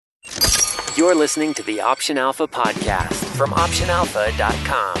You're listening to the Option Alpha podcast from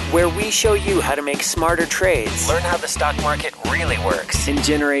OptionAlpha.com, where we show you how to make smarter trades, learn how the stock market really works, and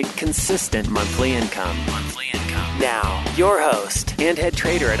generate consistent monthly income. Now, your host and head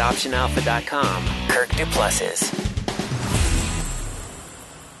trader at OptionAlpha.com, Kirk Duplessis.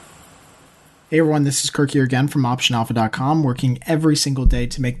 Hey everyone, this is Kirk here again from OptionAlpha.com, working every single day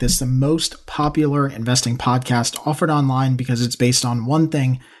to make this the most popular investing podcast offered online because it's based on one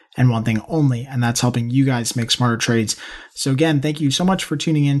thing and one thing only, and that's helping you guys make smarter trades. So again, thank you so much for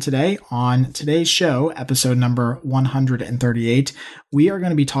tuning in today. On today's show, episode number 138, we are going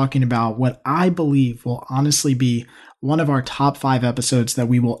to be talking about what I believe will honestly be one of our top 5 episodes that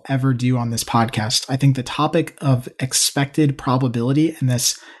we will ever do on this podcast. I think the topic of expected probability and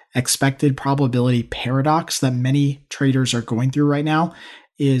this expected probability paradox that many traders are going through right now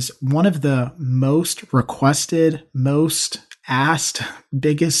is one of the most requested, most asked,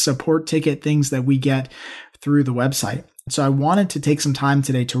 biggest support ticket things that we get through the website. So I wanted to take some time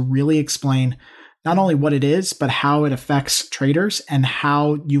today to really explain not only what it is, but how it affects traders and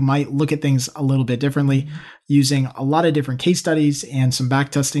how you might look at things a little bit differently using a lot of different case studies and some back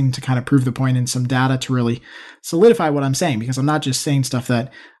testing to kind of prove the point and some data to really solidify what I'm saying, because I'm not just saying stuff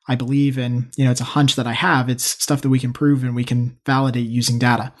that I believe in, it's a hunch that I have. It's stuff that we can prove and we can validate using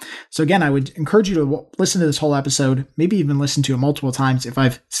data. So again, I would encourage you to listen to this whole episode, maybe even listen to it multiple times. If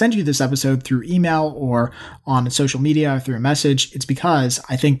I've sent you this episode through email or on social media or through a message, it's because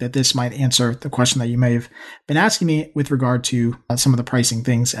I think that this might answer the question that you may have been asking me with regard to some of the pricing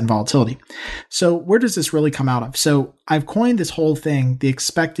things and volatility. So where does this really come out of? So I've coined this whole thing the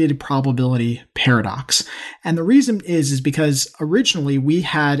expected probability paradox. And the reason is because originally we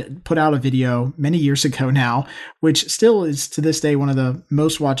had put out a video many years ago now, which still is to this day one of the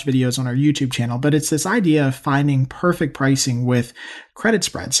most watched videos on our YouTube channel. But it's this idea of finding perfect pricing with credit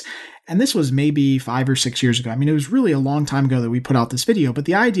spreads. And this was maybe 5 or 6 years ago. I mean, it was really a long time ago that we put out this video. But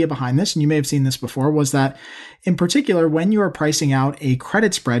the idea behind this, and you may have seen this before, was that in particular, when you are pricing out a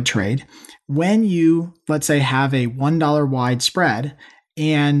credit spread trade, when you, let's say, have a $1 wide spread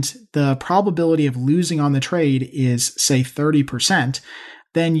and the probability of losing on the trade is, say, 30%,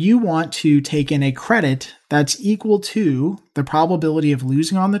 then you want to take in a credit that's equal to the probability of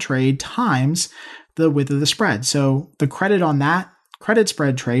losing on the trade times the width of the spread. So the credit on that credit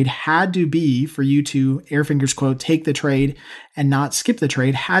spread trade had to be, for you to, air fingers quote, take the trade and not skip the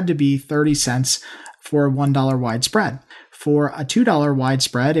trade, had to be 30 cents for a $1 wide spread. For a $2 wide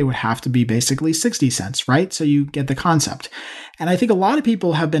spread, it would have to be basically 60 cents, right? So you get the concept. And I think a lot of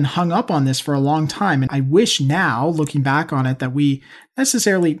people have been hung up on this for a long time. And I wish now, looking back on it, that we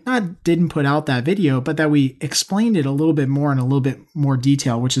necessarily didn't put out that video, but that we explained it a little bit more in a little bit more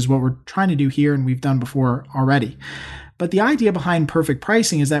detail, which is what we're trying to do here and we've done before already. But the idea behind perfect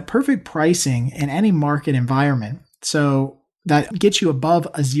pricing is that perfect pricing in any market environment, so that gets you above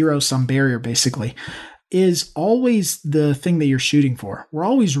a zero-sum barrier basically, is always the thing that you're shooting for. We're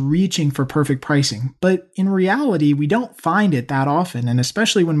always reaching for perfect pricing, but in reality, we don't find it that often. And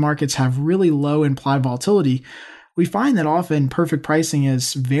especially when markets have really low implied volatility, we find that often perfect pricing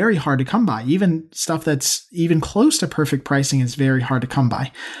is very hard to come by. Even stuff that's even close to perfect pricing is very hard to come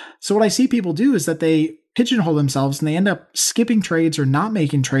by. So what I see people do is that they pigeonhole themselves and they end up skipping trades or not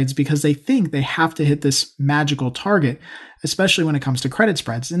making trades because they think they have to hit this magical target, especially when it comes to credit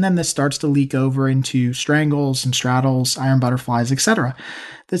spreads. And then this starts to leak over into strangles and straddles, iron butterflies, etc.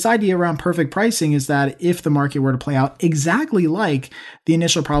 This idea around perfect pricing is that if the market were to play out exactly like the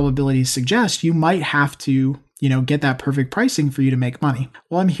initial probabilities suggest, you might have to get that perfect pricing for you to make money.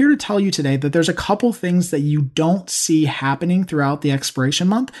 Well, I'm here to tell you today that there's a couple things that you don't see happening throughout the expiration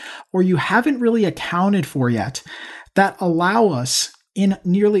month, or you haven't really accounted for yet, that allow us in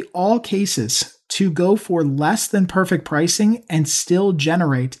nearly all cases to go for less than perfect pricing and still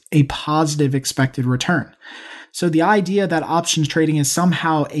generate a positive expected return. So the idea that options trading is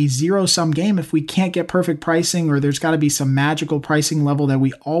somehow a zero-sum game if we can't get perfect pricing, or there's got to be some magical pricing level that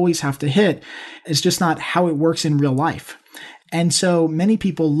we always have to hit, is just not how it works in real life. And so many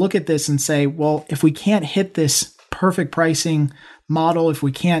people look at this and say, well, if we can't hit this perfect pricing model, if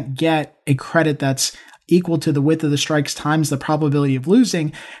we can't get a credit that's equal to the width of the strikes times the probability of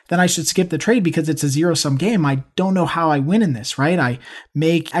losing, then I should skip the trade because it's a zero-sum game. I don't know how I win in this, right? I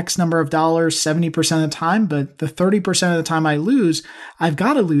make X number of dollars 70% of the time, but the 30% of the time I lose, I've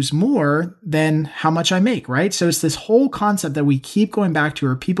got to lose more than how much I make, right? So it's this whole concept that we keep going back to,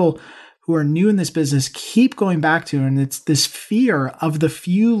 or people who are new in this business keep going back to, and it's this fear of the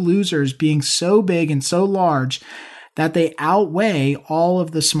few losers being so big and so large that they outweigh all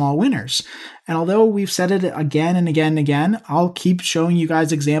of the small winners. And although we've said it again and again and again, I'll keep showing you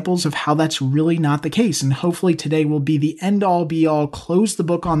guys examples of how that's really not the case. And hopefully today will be the end all be all, close the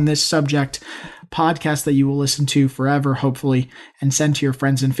book on this subject podcast that you will listen to forever, hopefully, and send to your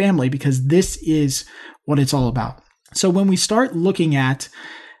friends and family, because this is what it's all about. So when we start looking at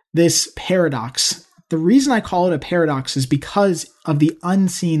this paradox, the reason I call it a paradox is because of the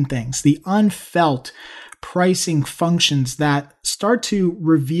unseen things, the unfelt pricing functions that start to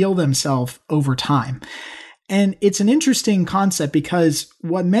reveal themselves over time. And it's an interesting concept because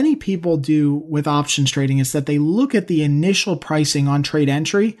what many people do with options trading is that they look at the initial pricing on trade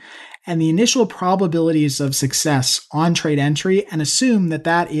entry and the initial probabilities of success on trade entry and assume that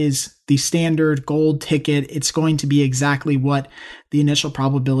that is the standard gold ticket. It's going to be exactly what the initial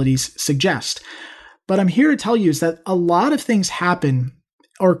probabilities suggest. But I'm here to tell you is that a lot of things happen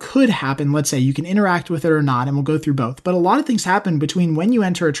or could happen. Let's say you can interact with it or not, and we'll go through both. But a lot of things happen between when you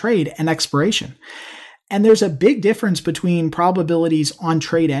enter a trade and expiration. And there's a big difference between probabilities on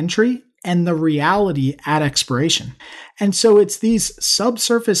trade entry and the reality at expiration. And so it's these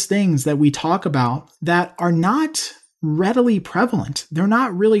subsurface things that we talk about that are not readily prevalent. They're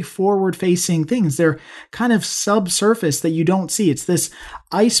not really forward-facing things. They're kind of subsurface that you don't see. It's this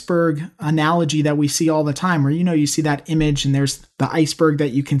iceberg analogy that we see all the time where, you see that image and there's the iceberg that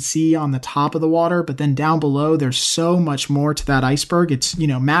you can see on the top of the water, but then down below, there's so much more to that iceberg. It's,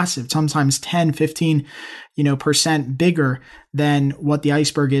 massive, sometimes 10, 15, % bigger than what the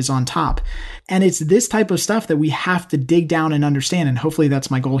iceberg is on top. And it's this type of stuff that we have to dig down and understand. And hopefully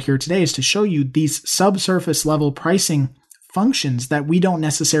that's my goal here today, is to show you these subsurface level pricing functions that we don't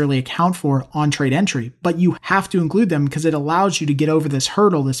necessarily account for on trade entry, but you have to include them because it allows you to get over this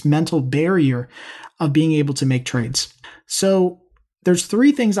hurdle, this mental barrier of being able to make trades. So there's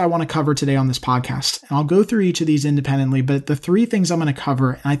 3 things I want to cover today on this podcast, and I'll go through each of these independently, but the 3 things I'm going to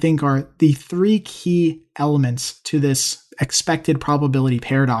cover, and I think are the 3 key elements to this expected probability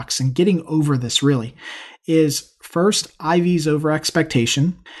paradox and getting over this really is first, IVs over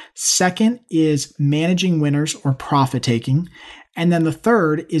expectation. Second is managing winners or profit taking. And then the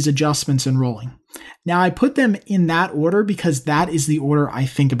third is adjustments and rolling. Now, I put them in that order because that is the order I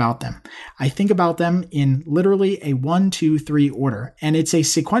think about them. I think about them in literally a 1, 2, 3 order. And it's a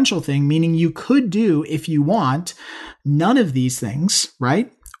sequential thing, meaning you could do, if you want, none of these things,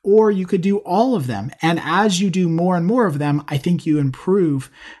 right? Or you could do all of them. And as you do more and more of them, I think you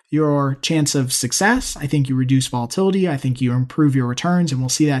improve your chance of success. I think you reduce volatility. I think you improve your returns. And we'll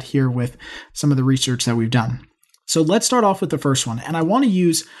see that here with some of the research that we've done. So let's start off with the first one. And I want to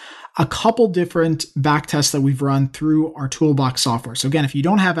use a couple different back tests that we've run through our Toolbox software. So again, if you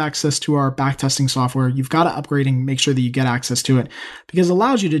don't have access to our back testing software, you've got to upgrade and make sure that you get access to it because it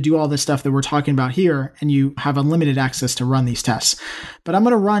allows you to do all this stuff that we're talking about here and you have unlimited access to run these tests. But I'm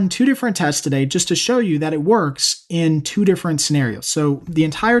going to run 2 different tests today just to show you that it works in 2 different scenarios. So the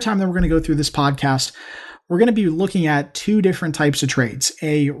entire time that we're going to go through this podcast, we're going to be looking at 2 different types of trades,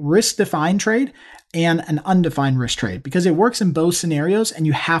 a risk-defined trade and an undefined risk trade, because it works in both scenarios and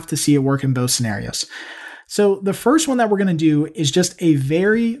you have to see it work in both scenarios. So the first one that we're going to do is just a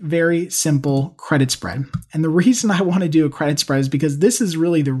very, very simple credit spread. And the reason I want to do a credit spread is because this is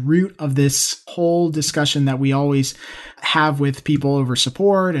really the root of this whole discussion that we always have with people over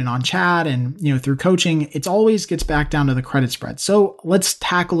support and on chat and, through coaching. It always gets back down to the credit spread. So let's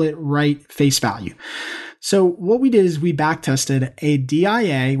tackle it right face value. So what we did is we backtested a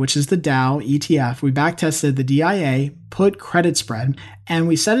DIA, which is the Dow ETF. We backtested the DIA put credit spread, and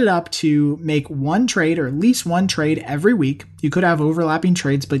we set it up to make one trade or at least one trade every week. You could have overlapping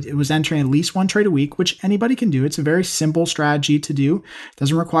trades, but it was entering at least one trade a week, which anybody can do. It's a very simple strategy to do. It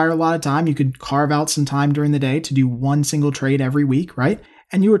doesn't require a lot of time. You could carve out some time during the day to do one single trade every week, right?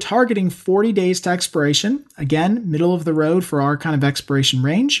 And you were targeting 40 days to expiration. Again, middle of the road for our kind of expiration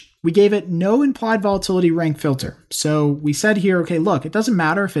range. We gave it no implied volatility rank filter. So we said here, okay, look, it doesn't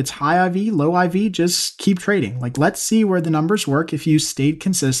matter if it's high IV, low IV, just keep trading. Let's see where the numbers work if you stayed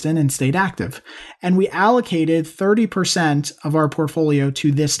consistent and stayed active. And we allocated 30% of our portfolio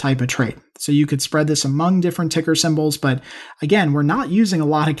to this type of trade. So you could spread this among different ticker symbols. But again, we're not using a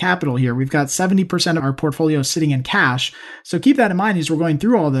lot of capital here. We've got 70% of our portfolio sitting in cash. So keep that in mind as we're going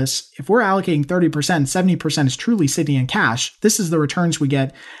through all this. If we're allocating 30%, 70% is truly sitting in cash. This is the returns we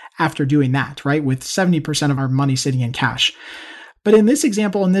get after doing that, right? With 70% of our money sitting in cash. But in this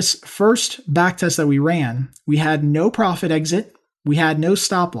example, in this first backtest that we ran, we had no profit exit. We had no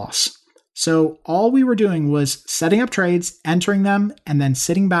stop loss. So all we were doing was setting up trades, entering them, and then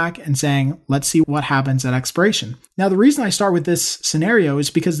sitting back and saying, let's see what happens at expiration. Now, the reason I start with this scenario is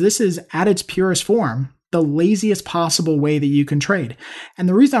because this is at its purest form, the laziest possible way that you can trade. And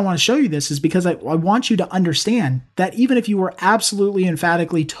the reason I want to show you this is because I want you to understand that even if you were absolutely,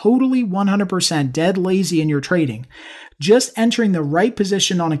 emphatically, totally 100% dead lazy in your trading, just entering the right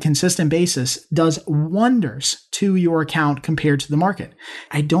position on a consistent basis does wonders to your account compared to the market.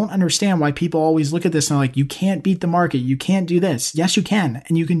 I don't understand why people always look at this and are like, you can't beat the market. You can't do this. Yes, you can.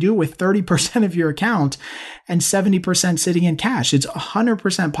 And you can do it with 30% of your account and 70% sitting in cash. It's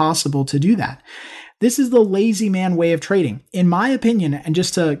 100% possible to do that. This is the lazy man way of trading. In my opinion, and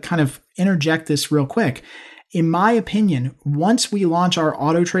just to kind of interject this real quick, in my opinion, once we launch our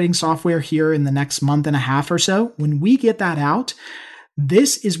auto trading software here in the next month and a half or so, when we get that out,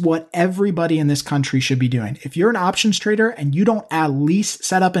 this is what everybody in this country should be doing. If you're an options trader and you don't at least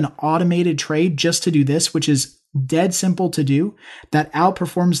set up an automated trade just to do this, which is dead simple to do, that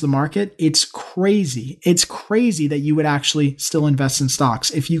outperforms the market, it's crazy. It's crazy that you would actually still invest in stocks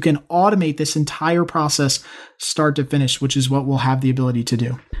if you can automate this entire process start to finish, which is what we'll have the ability to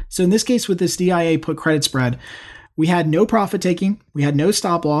do. So in this case, with this DIA put credit spread, we had no profit taking, we had no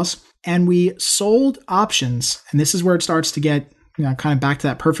stop loss, and we sold options. And this is where it starts to get, kind of back to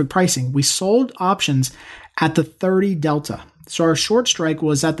that perfect pricing. We sold options at the 30 delta. So our short strike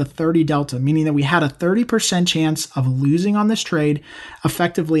was at the 30 delta, meaning that we had a 30% chance of losing on this trade,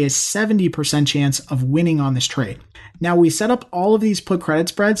 effectively a 70% chance of winning on this trade. Now we set up all of these put credit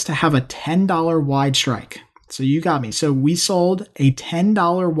spreads to have a $10 wide strike. So you got me. So we sold a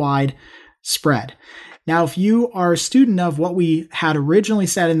 $10 wide spread. Now, if you are a student of what we had originally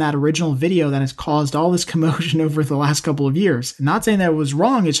said in that original video that has caused all this commotion over the last couple of years, not saying that it was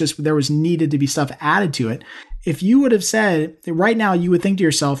wrong, it's just there was needed to be stuff added to it. If you would have said that right now, you would think to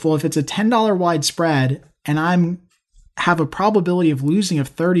yourself, well, if it's a $10 wide spread and I'm have a probability of losing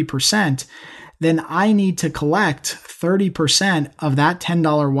of 30%, then I need to collect 30% of that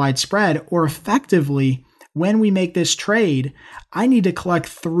 $10 wide spread, or effectively, when we make this trade, I need to collect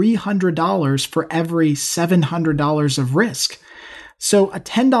 $300 for every $700 of risk. So a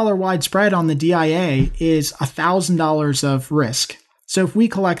 $10 wide spread on the DIA is $1,000 of risk. So if we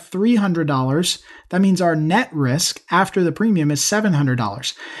collect $300, that means our net risk after the premium is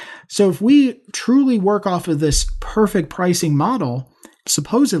 $700. So if we truly work off of this perfect pricing model,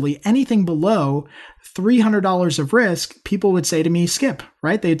 supposedly anything below $300 of risk, people would say to me, skip,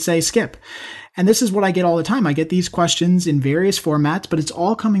 right? They'd say skip. And this is what I get all the time. I get these questions in various formats, but it's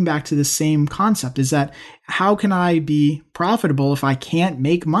all coming back to the same concept, is that how can I be profitable if I can't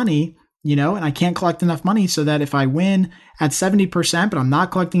make money, and I can't collect enough money so that if I win at 70%, but I'm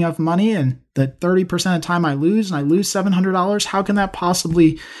not collecting enough money and the 30% of the time I lose and I lose $700, how can that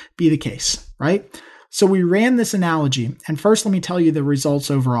possibly be the case, right? So we ran this analogy, and first let me tell you the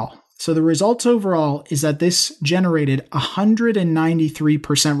results overall. So the results overall is that this generated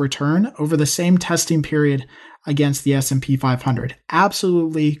 193% return over the same testing period against the S&P 500.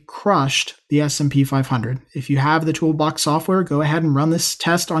 Absolutely crushed the S&P 500. If you have the Toolbox software, go ahead and run this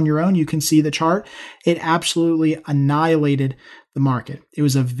test on your own. You can see the chart. It absolutely annihilated the market. It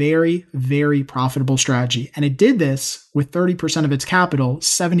was a very, very profitable strategy. And it did this with 30% of its capital,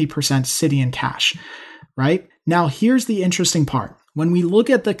 70% sitting in cash, right? Now, here's the interesting part. When we look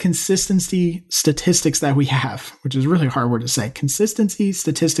at the consistency statistics that we have, which is a really hard word to say, consistency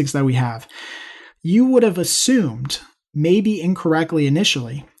statistics that we have, you would have assumed, maybe incorrectly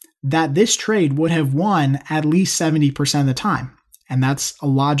initially, that this trade would have won at least 70% of the time. And that's a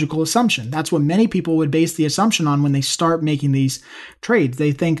logical assumption. That's what many people would base the assumption on when they start making these trades.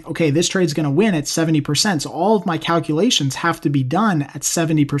 They think, okay, this trade's going to win at 70%. So all of my calculations have to be done at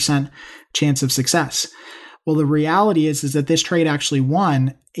 70% chance of success. Well, the reality is that this trade actually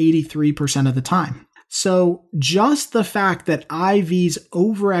won 83% of the time. So just the fact that IV's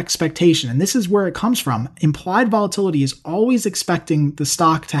over expectation, and this is where it comes from, implied volatility is always expecting the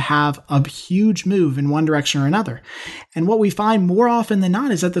stock to have a huge move in one direction or another. And what we find more often than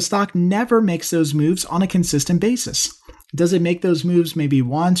not is that the stock never makes those moves on a consistent basis. Does it make those moves maybe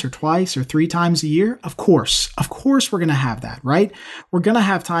once or twice or 3 times a year? Of course we're going to have that, right? We're going to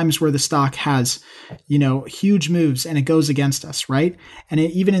have times where the stock has, huge moves and it goes against us, right? And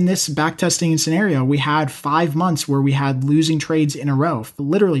even in this backtesting scenario, we had 5 months where we had losing trades in a row,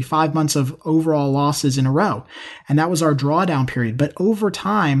 literally 5 months of overall losses in a row. And that was our drawdown period. But over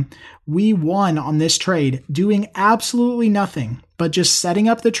time, we won on this trade doing absolutely nothing but just setting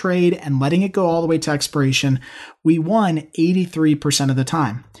up the trade and letting it go all the way to expiration. We won 83% of the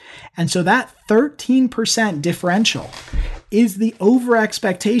time. And so that 13% differential is the over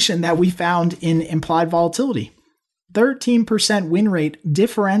expectation that we found in implied volatility. 13% win rate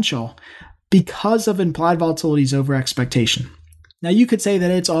differential because of implied volatility's over expectation. Now you could say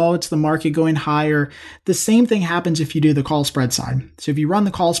that it's the market going higher. The same thing happens if you do the call spread side. So if you run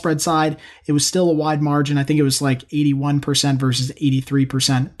the call spread side, it was still a wide margin. I think it was like 81% versus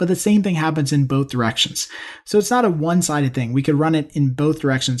 83%, but the same thing happens in both directions. So it's not a one-sided thing. We could run it in both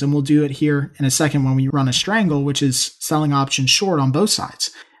directions, and we'll do it here in a second when we run a strangle, which is selling options short on both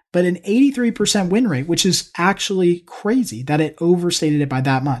sides. But an 83% win rate, which is actually crazy that it overstated it by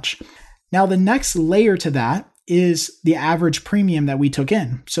that much. Now the next layer to that is the average premium that we took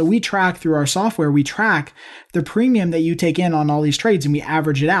in. So we track through our software, we track the premium that you take in on all these trades and we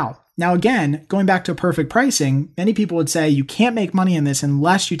average it out. Now, again, going back to perfect pricing, many people would say you can't make money in this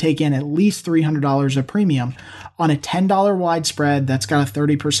unless you take in at least $300 of premium on a $10 wide spread that's got a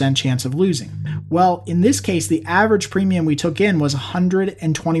 30% chance of losing. Well, in this case, the average premium we took in was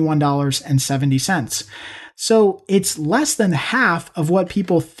 $121.70. So it's less than half of what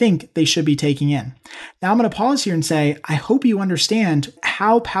people think they should be taking in. Now I'm going to pause here and say, I hope you understand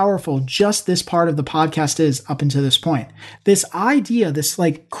how powerful just this part of the podcast is up until this point. This idea, this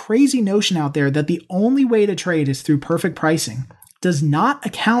like crazy notion out there that the only way to trade is through perfect pricing does not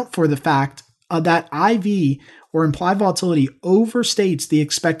account for the fact that IV or implied volatility overstates the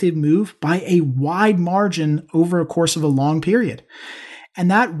expected move by a wide margin over a course of a long period. And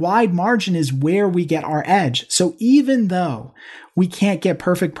that wide margin is where we get our edge. So even though we can't get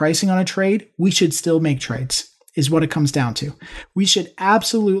perfect pricing on a trade, we should still make trades, is what it comes down to. We should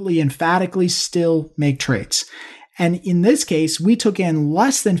absolutely, emphatically still make trades. And in this case, we took in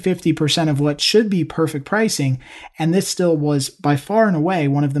less than 50% of what should be perfect pricing. And this still was by far and away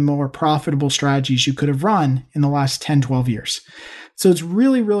one of the more profitable strategies you could have run in the last 10, 12 years. So it's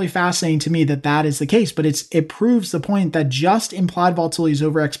really, really fascinating to me that that is the case, but it proves the point that just implied volatility's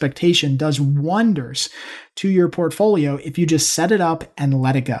over expectation does wonders to your portfolio if you just set it up and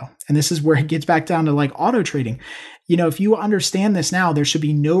let it go. And this is where it gets back down to like auto trading. You know, if you understand this now, there should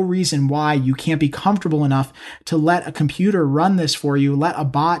be no reason why you can't be comfortable enough to let a computer run this for you, let a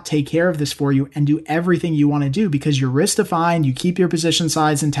bot take care of this for you and do everything you want to do because you're risk defined, you keep your position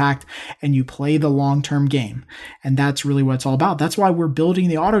size intact, and you play the long-term game. And that's really what it's all about. That's why we're building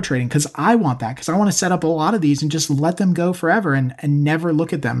the auto trading, because I want that, because I want to set up a lot of these and just let them go forever and never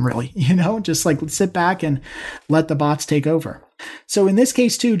look at them really, you know, just like sit back and let the bots take over. So in this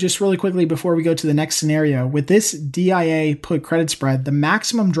case too, just really quickly before we go to the next scenario, with this DIA put credit spread, the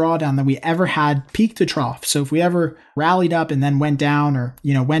maximum drawdown that we ever had peak to trough. So if we ever rallied up and then went down, or,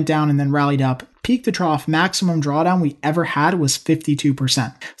 you know, went down and then rallied up, peak to trough maximum drawdown we ever had was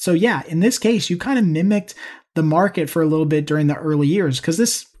 52%. So yeah, in this case, you kind of mimicked the market for a little bit during the early years, because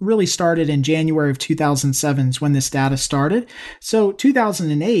this really started in January of 2007 is when this data started. So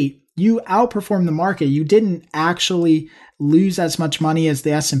 2008, you outperformed the market. You didn't actually lose as much money as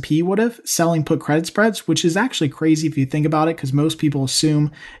the S&P would have selling put credit spreads, which is actually crazy if you think about it, because most people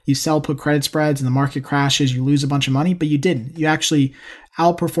assume you sell put credit spreads and the market crashes, you lose a bunch of money, but you didn't. You actually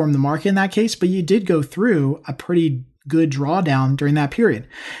outperformed the market in that case, but you did go through a pretty good drawdown during that period.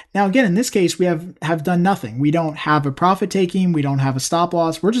 Now, again, in this case, we have done nothing. We don't have a profit taking. We don't have a stop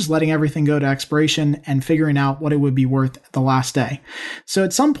loss. We're just letting everything go to expiration and figuring out what it would be worth the last day. So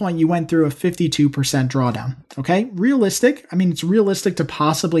at some point you went through a 52% drawdown. Okay. Realistic. I mean, it's realistic to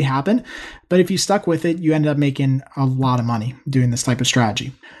possibly happen, but if you stuck with it, you ended up making a lot of money doing this type of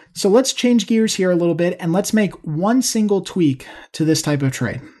strategy. So let's change gears here a little bit and let's make one single tweak to this type of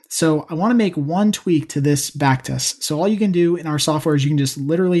trade. So I want to make one tweak to this backtest. So all you can do in our software is you can just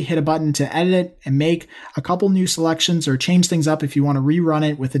literally hit a button to edit it and make a couple new selections or change things up if you want to rerun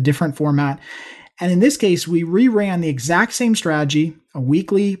it with a different format. And in this case, we reran the exact same strategy, a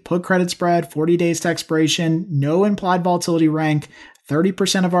weekly put credit spread, 40 days to expiration, no implied volatility rank,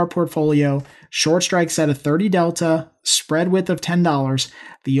 30% of our portfolio, short strikes at a 30 delta, spread width of $10.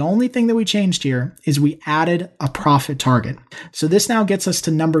 The only thing that we changed here is we added a profit target. So this now gets us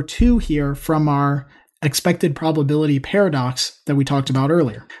to number 2 here from our expected probability paradox that we talked about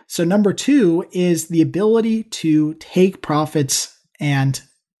earlier. So number 2 is the ability to take profits and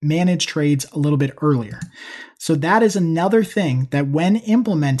manage trades a little bit earlier. So that is another thing that when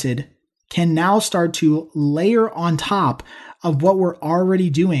implemented can now start to layer on top of what we're already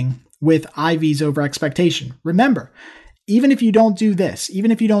doing with IVs over expectation. Remember, even if you don't do this, even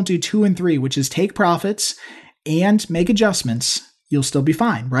if you don't do 2 and 3, which is take profits and make adjustments, you'll still be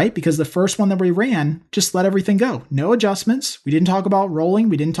fine, right? Because the first one that we ran, just let everything go. No adjustments. We didn't talk about rolling.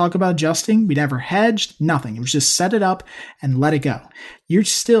 We didn't talk about adjusting. We never hedged, nothing. It was just set it up and let it go. You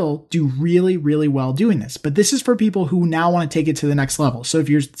still do really, really well doing this. But this is for people who now want to take it to the next level. So if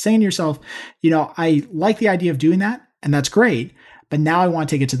you're saying to yourself, you know, I like the idea of doing that, and that's great, but now I want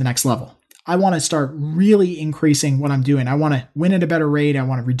to take it to the next level. I want to start really increasing what I'm doing. I want to win at a better rate. I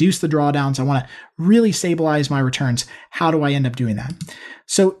want to reduce the drawdowns. I want to really stabilize my returns. How do I end up doing that?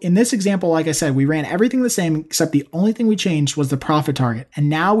 So in this example, like I said, we ran everything the same, except the only thing we changed was the profit target. And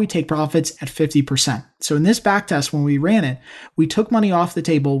now we take profits at 50%. So in this backtest, when we ran it, we took money off the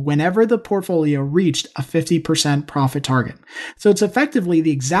table whenever the portfolio reached a 50% profit target. So it's effectively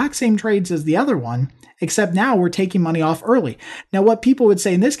the exact same trades as the other one, except now we're taking money off early. Now, what people would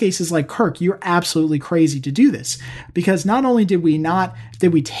say in this case is like, Kirk, you're absolutely crazy to do this, because not only did we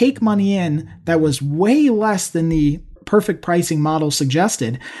take money in that was way less than the perfect pricing model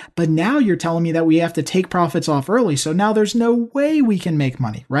suggested, but now you're telling me that we have to take profits off early. So now there's no way we can make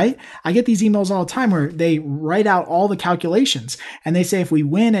money, right? I get these emails all the time where they write out all the calculations and they say if we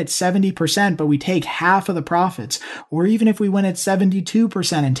win at 70%, but we take half of the profits, or even if we win at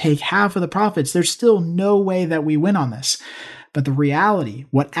 72% and take half of the profits, there's still no way that we win on this. But the reality,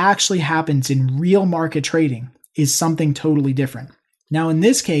 what actually happens in real market trading, is something totally different. Now, in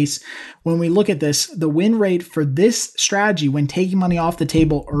this case, when we look at this, the win rate for this strategy when taking money off the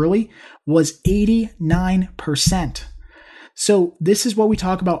table early was 89%. So this is what we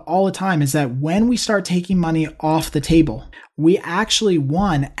talk about all the time, is that when we start taking money off the table, we actually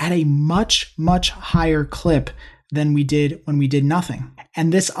won at a much, much higher clip than we did when we did nothing.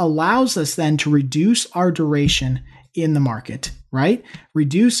 And this allows us then to reduce our duration in the market, right?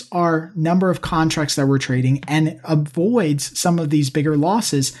 Reduce our number of contracts that we're trading and avoids some of these bigger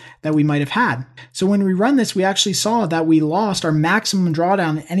losses that we might have had. So when we run this, we actually saw that we lost our maximum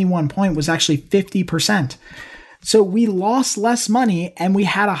drawdown at any one point was actually 50%. So we lost less money and we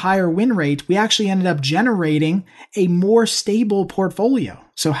had a higher win rate. We actually ended up generating a more stable portfolio.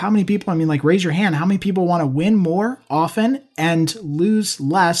 So how many people, raise your hand, how many people want to win more often and lose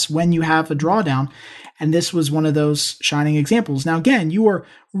less when you have a drawdown? And this was one of those shining examples. Now, again, you are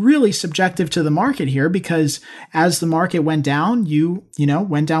really subjective to the market here, because as the market went down, you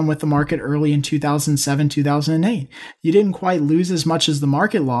went down with the market early in 2007, 2008. You didn't quite lose as much as the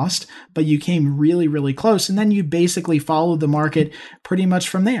market lost, but you came really, really close. And then you basically followed the market pretty much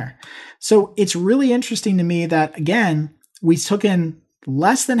from there. So it's really interesting to me that, again, we took in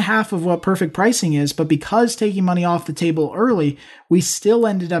less than half of what perfect pricing is, but because taking money off the table early, we still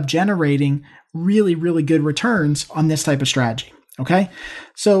ended up generating really, really good returns on this type of strategy. Okay.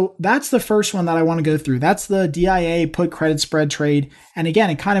 So that's the first one that I want to go through. That's the DIA put credit spread trade. And again,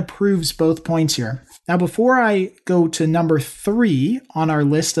 it kind of proves both points here. Now, before I go to number 3 on our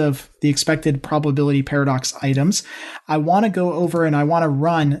list of the expected probability paradox items, I want to go over and I want to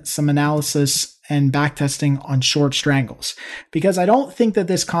run some analysis and backtesting on short strangles, because I don't think that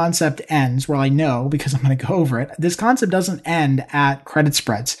this concept ends. Well, I know, because I'm going to go over it. This concept doesn't end at credit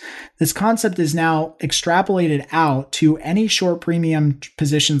spreads. This concept is now extrapolated out to any short premium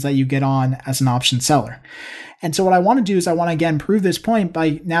positions that you get on as an option seller. And so what I want to do is I want to, again, prove this point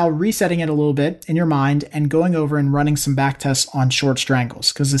by now resetting it a little bit in your mind and going over and running some backtests on short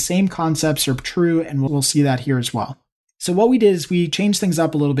strangles, because the same concepts are true, and we'll see that here as well. So what we did is we changed things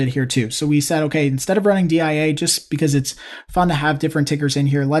up a little bit here too. So we said, okay, instead of running DIA, just because it's fun to have different tickers in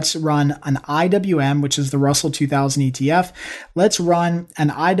here, let's run an IWM, which is the Russell 2000 ETF. Let's run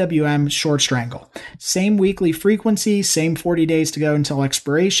an IWM short strangle. Same weekly frequency, same 40 days to go until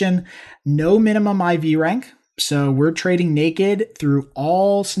expiration, no minimum IV rank. So we're trading naked through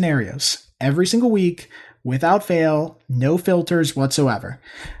all scenarios every single week without fail, no filters whatsoever.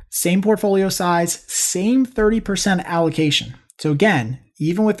 Same portfolio size, same 30% allocation. So again,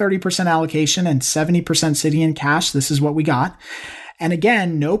 even with 30% allocation and 70% sitting in cash, this is what we got. And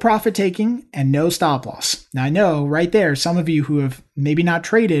again, no profit taking and no stop loss. Now I know right there, some of you who have maybe not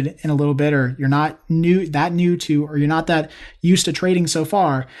traded in a little bit, or you're not new to, or you're not that used to trading so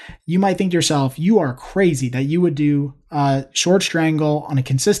far, you might think to yourself, you are crazy that you would do a short strangle on a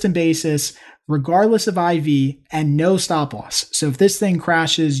consistent basis, regardless of IV, and no stop loss. So if this thing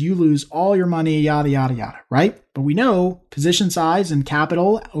crashes, you lose all your money, yada, yada, yada, right? But we know position size and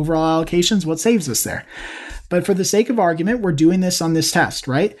capital, overall allocations, what saves us there. But for the sake of argument, we're doing this on this test,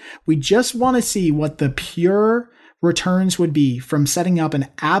 right? We just want to see what the pure returns would be from setting up an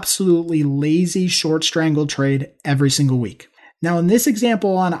absolutely lazy short strangle trade every single week. Now, in this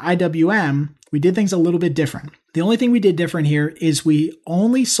example on IWM, we did things a little bit different. The only thing we did different here is we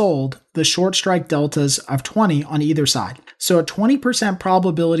only sold the short strike deltas of 20 on either side. So a 20%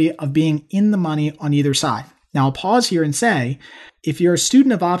 probability of being in the money on either side. Now I'll pause here and say, if you're a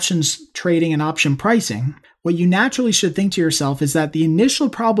student of options trading and option pricing, what you naturally should think to yourself is that the initial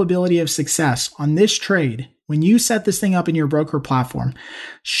probability of success on this trade, when you set this thing up in your broker platform,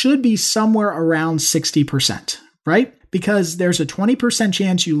 should be somewhere around 60%, right? because there's a 20%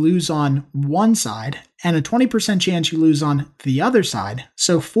 chance you lose on one side and a 20% chance you lose on the other side.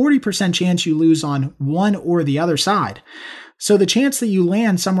 So 40% chance you lose on one or the other side. So the chance that you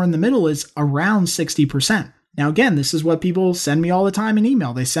land somewhere in the middle is around 60%. Now, again, this is what people send me all the time in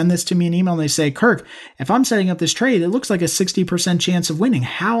email. They send this to me in email and they say, Kirk, if I'm setting up this trade, it looks like a 60% chance of winning.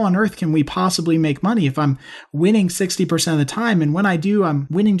 How on earth can we possibly make money if I'm winning 60% of the time? And when I do, I'm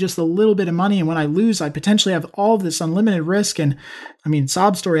winning just a little bit of money. And when I lose, I potentially have all this unlimited risk. And I mean,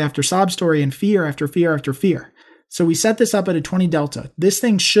 sob story after sob story and fear after fear after fear. So we set this up at a 20 delta. This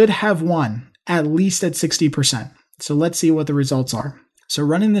thing should have won at least at 60%. So let's see what the results are. So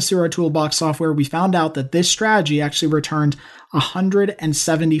running this through our toolbox software, we found out that this strategy actually returned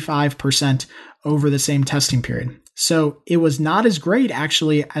 175% over the same testing period. So it was not as great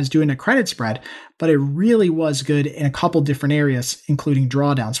actually as doing a credit spread, but it really was good in a couple different areas, including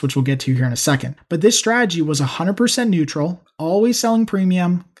drawdowns, which we'll get to here in a second. But this strategy was 100% neutral, always selling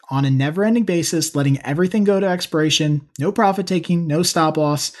premium on a never-ending basis, letting everything go to expiration, no profit taking, no stop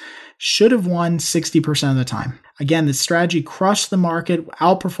loss, should have won 60% of the time. Again, this strategy crushed the market,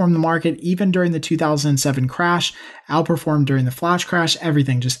 outperformed the market even during the 2007 crash, outperformed during the flash crash,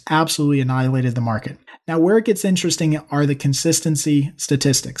 everything just absolutely annihilated the market. Now, where it gets interesting are the consistency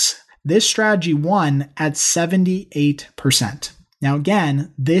statistics. This strategy won at 78%. Now,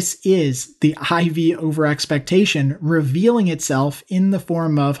 again, this is the IV over expectation revealing itself in the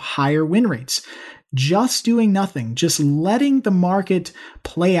form of higher win rates. Just doing nothing, just letting the market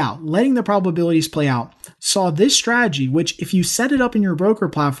play out, letting the probabilities play out, saw this strategy, which if you set it up in your broker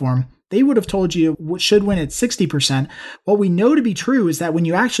platform, they would have told you it should win at 60%. What we know to be true is that when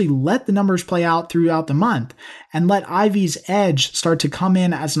you actually let the numbers play out throughout the month and let IV's edge start to come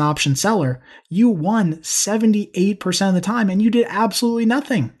in as an option seller, you won 78% of the time and you did absolutely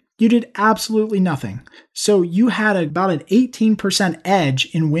nothing. You did absolutely nothing. So you had about an 18% edge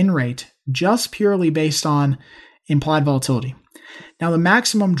in win rate just purely based on implied volatility. Now, the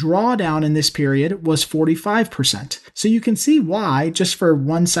maximum drawdown in this period was 45%. So you can see why, just for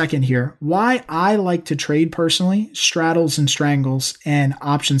 1 second here, why I like to trade personally straddles and strangles and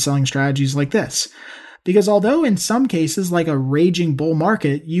option selling strategies like this. Because although in some cases, like a raging bull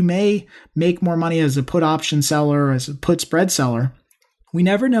market, you may make more money as a put option seller or as a put spread seller, we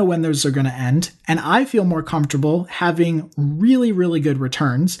never know when those are going to end. And I feel more comfortable having really, really good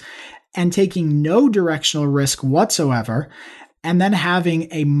returns and taking no directional risk whatsoever, and then having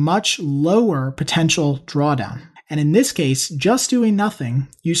a much lower potential drawdown. And in this case, just doing nothing,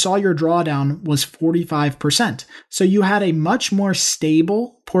 you saw your drawdown was 45%. So you had a much more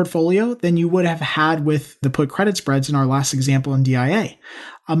stable portfolio than you would have had with the put credit spreads in our last example in DIA.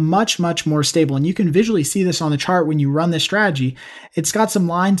 A much, much more stable. And you can visually see this on the chart when you run this strategy. It's got some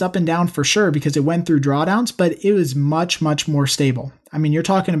lines up and down for sure because it went through drawdowns, but it was much, much more stable. I mean, you're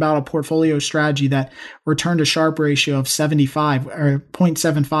talking about a portfolio strategy that returned a Sharpe ratio of 75 or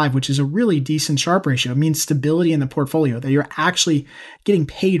 0.75, which is a really decent Sharpe ratio. It means stability in the portfolio, that you're actually getting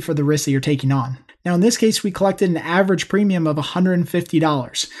paid for the risk that you're taking on. Now, in this case, we collected an average premium of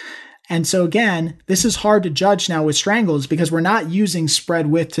 $150. And so again, this is hard to judge now with strangles because we're not using spread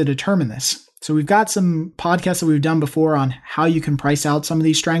width to determine this. So we've got some podcasts that we've done before on how you can price out some of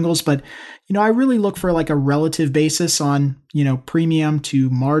these strangles, but I really look for like a relative basis on, premium to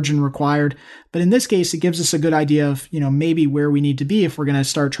margin required. But in this case, it gives us a good idea of, maybe where we need to be if we're going to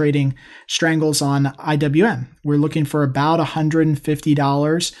start trading strangles on IWM. We're looking for about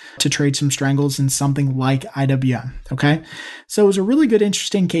 $150 to trade some strangles in something like IWM. Okay. So it was a really good,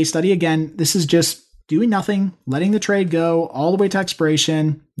 interesting case study. Again, this is just doing nothing, letting the trade go all the way to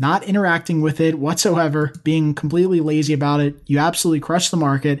expiration, not interacting with it whatsoever, being completely lazy about it. You absolutely crushed the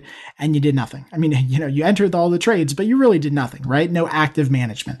market and you did nothing. I mean, you entered all the trades, but you really did nothing, right? No active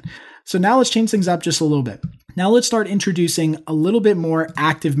management. So now let's change things up just a little bit. Now let's start introducing a little bit more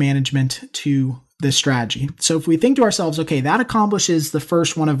active management to this strategy. So if we think to ourselves, okay, that accomplishes the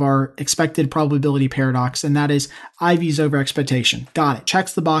first one of our expected probability paradox, and that is IV's over expectation. Got it.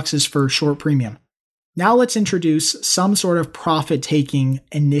 Checks the boxes for short premium. Now let's introduce some sort of profit-taking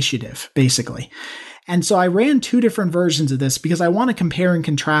initiative, basically. And so I ran two different versions of this because I want to compare and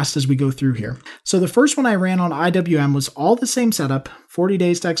contrast as we go through here. So the first one I ran on IWM was all the same setup, 40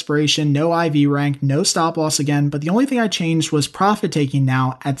 days to expiration, no IV rank, no stop loss again, but the only thing I changed was profit-taking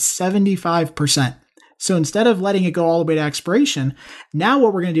now at 75%. So instead of letting it go all the way to expiration, now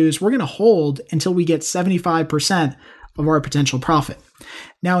what we're going to do is we're going to hold until we get 75% of our potential profit.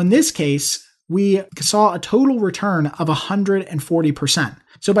 Now in this case, we saw a total return of 140%.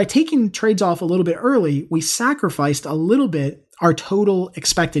 So by taking trades off a little bit early, we sacrificed a little bit our total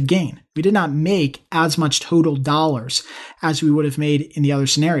expected gain. We did not make as much total dollars as we would have made in the other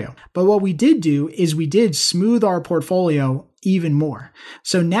scenario. But what we did do is we did smooth our portfolio even more.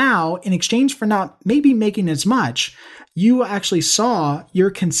 So now, in exchange for not maybe making as much, you actually saw your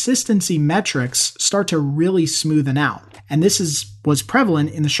consistency metrics start to really smoothen out. And this was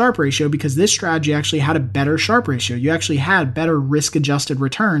prevalent in the Sharpe ratio because this strategy actually had a better Sharpe ratio. You actually had better risk-adjusted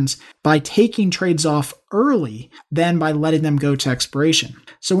returns by taking trades off early than by letting them go to expiration.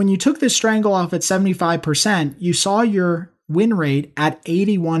 So when you took this strangle off at 75%, you saw your win rate at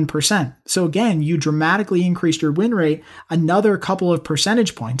 81%. So again, you dramatically increased your win rate another couple of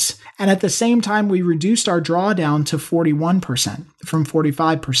percentage points. And at the same time, we reduced our drawdown to 41% from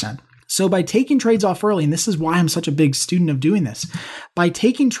 45%. So by taking trades off early, and this is why I'm such a big student of doing this, by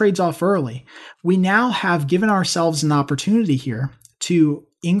taking trades off early, we now have given ourselves an opportunity here to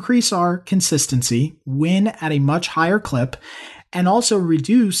increase our consistency, win at a much higher clip, and also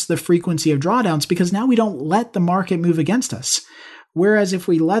reduce the frequency of drawdowns because now we don't let the market move against us. Whereas if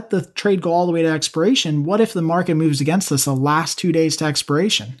we let the trade go all the way to expiration, what if the market moves against us the last 2 days to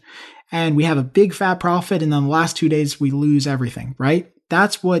expiration? And we have a big fat profit, and then the last 2 days we lose everything, right?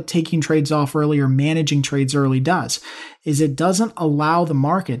 That's what taking trades off early or managing trades early does, is it doesn't allow the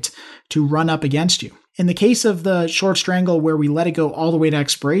market to run up against you. In the case of the short strangle where we let it go all the way to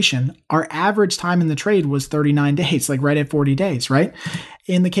expiration, our average time in the trade was 39 days, like right at 40 days, right?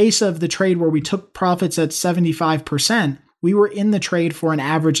 In the case of the trade where we took profits at 75%, we were in the trade for an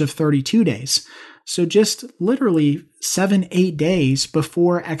average of 32 days. So just literally 7-8 days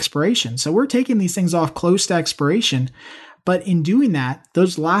before expiration. So we're taking these things off close to expiration. But in doing that,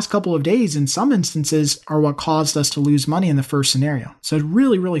 those last couple of days in some instances are what caused us to lose money in the first scenario. So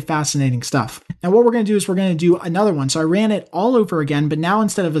really, really fascinating stuff. Now, what we're going to do is we're going to do another one. So I ran it all over again, but now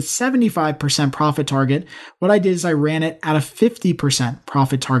instead of a 75% profit target, what I did is I ran it at a 50%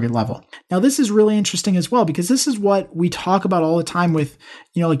 profit target level. Now, this is really interesting as well, because this is what we talk about all the time with,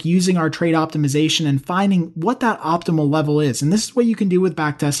 like using our trade optimization and finding what that optimal level is. And this is what you can do with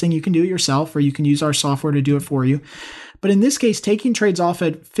backtesting. You can do it yourself, or you can use our software to do it for you. But in this case, taking trades off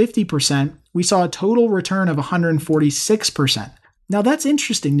at 50%, we saw a total return of 146%. Now that's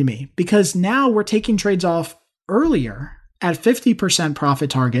interesting to me because now we're taking trades off earlier at 50%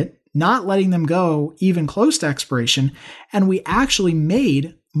 profit target, not letting them go even close to expiration, and we actually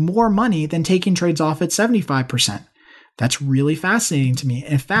made more money than taking trades off at 75%. That's really fascinating to me.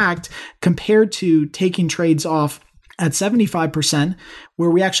 In fact, compared to taking trades off at 75%, where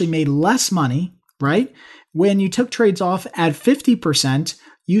we actually made less money, right? When you took trades off at 50%,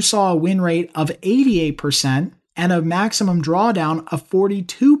 you saw a win rate of 88% and a maximum drawdown of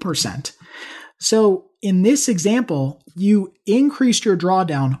 42%. So in this example, you increased your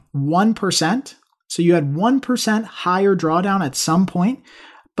drawdown 1%. So you had 1% higher drawdown at some point.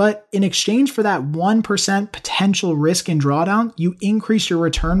 But in exchange for that 1% potential risk in drawdown, you increase your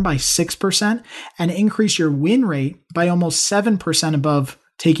return by 6% and increase your win rate by almost 7% above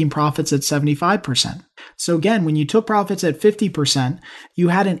taking profits at 75%. So again, when you took profits at 50%, you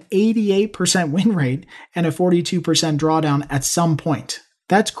had an 88% win rate and a 42% drawdown at some point.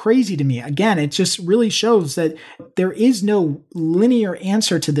 That's crazy to me. Again, it just really shows that there is no linear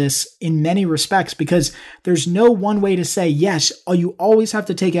answer to this in many respects because there's no one way to say, yes, you always have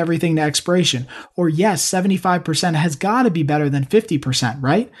to take everything to expiration, or yes, 75% has got to be better than 50%,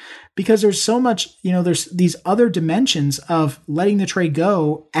 right? Because there's so much, there's these other dimensions of letting the trade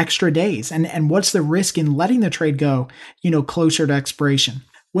go extra days. And what's the risk in letting the trade go, closer to expiration?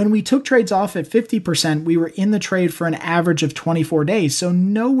 When we took trades off at 50%, we were in the trade for an average of 24 days. So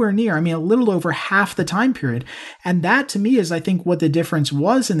nowhere near, a little over half the time period. And that to me is, I think, what the difference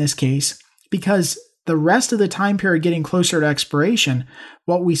was in this case, because the rest of the time period getting closer to expiration,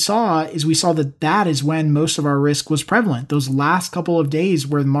 what we saw that is when most of our risk was prevalent. Those last couple of days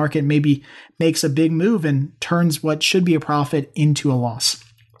where the market maybe makes a big move and turns what should be a profit into a loss.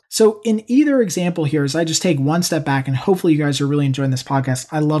 So in either example here, as I just take one step back, and hopefully you guys are really enjoying this podcast.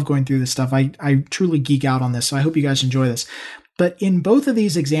 I love going through this stuff. I truly geek out on this. So I hope you guys enjoy this. But in both of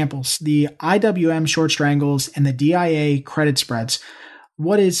these examples, the IWM short strangles and the DIA credit spreads,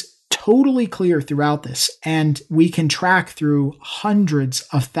 what is totally clear throughout this, and we can track through hundreds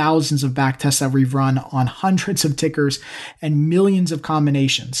of thousands of backtests that we've run on hundreds of tickers and millions of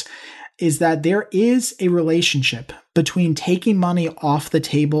combinations, is that there is a relationship between taking money off the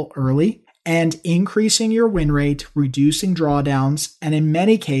table early and increasing your win rate, reducing drawdowns, and in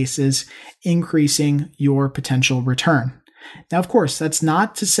many cases, increasing your potential return. Now, of course, that's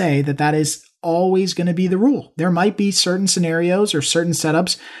not to say that that is always going to be the rule. There might be certain scenarios or certain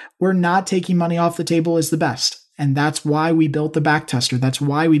setups where not taking money off the table is the best. And that's why we built the backtester. That's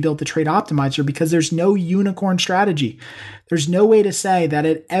why we built the trade optimizer, because there's no unicorn strategy. There's no way to say that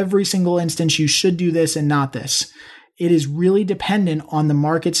at every single instance you should do this and not this. It is really dependent on the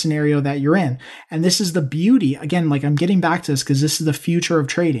market scenario that you're in. And this is the beauty. Again, like I'm getting back to this because this is the future of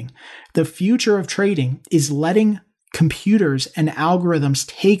trading. The future of trading is letting computers and algorithms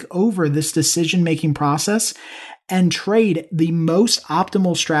take over this decision-making process and trade the most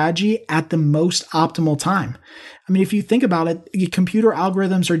optimal strategy at the most optimal time. I mean, if you think about it, computer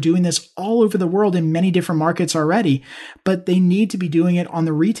algorithms are doing this all over the world in many different markets already, but they need to be doing it on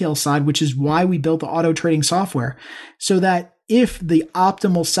the retail side, which is why we built the auto trading software. So that if the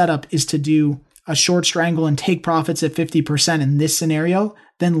optimal setup is to do a short strangle and take profits at 50% in this scenario,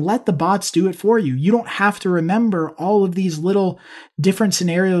 then let the bots do it for you. You don't have to remember all of these little different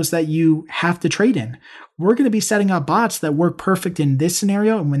scenarios that you have to trade in. We're going to be setting up bots that work perfect in this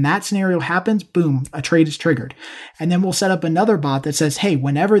scenario. And when that scenario happens, boom, a trade is triggered. And then we'll set up another bot that says, hey,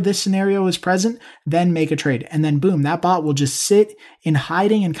 whenever this scenario is present, then make a trade. And then boom, that bot will just sit in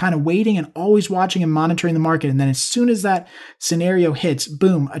hiding and kind of waiting and always watching and monitoring the market. And then as soon as that scenario hits,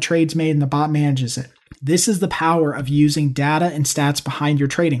 boom, a trade's made and the bot manages it. This is the power of using data and stats behind your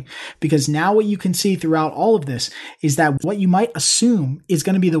trading, because now what you can see throughout all of this is that what you might assume is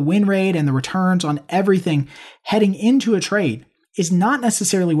going to be the win rate and the returns on everything heading into a trade is not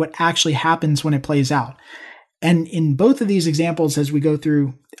necessarily what actually happens when it plays out. And in both of these examples, as we go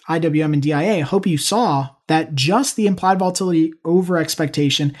through IWM and DIA, I hope you saw that just the implied volatility over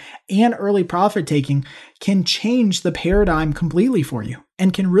expectation and early profit taking can change the paradigm completely for you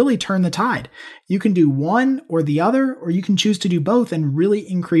and can really turn the tide. You can do one or the other, or you can choose to do both and really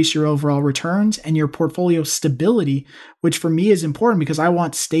increase your overall returns and your portfolio stability, which for me is important because I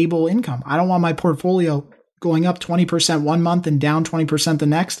want stable income. I don't want my portfolio going up 20% one month and down 20% the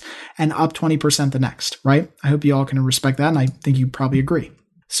next and up 20% the next, right? I hope you all can respect that. And I think you probably agree.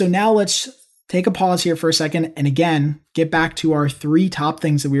 So now let's take a pause here for a second. And again, get back to our three top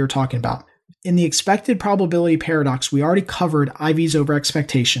things that we were talking about. In the expected probability paradox, we already covered IV's over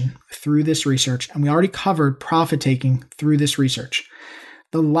expectation through this research, and we already covered profit taking through this research.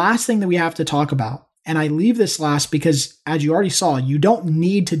 The last thing that we have to talk about, and I leave this last because, as you already saw, you don't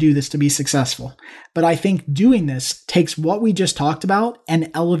need to do this to be successful. But I think doing this takes what we just talked about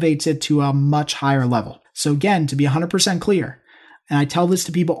and elevates it to a much higher level. So again, to be 100% clear, and I tell this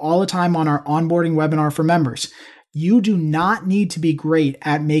to people all the time on our onboarding webinar for members, you do not need to be great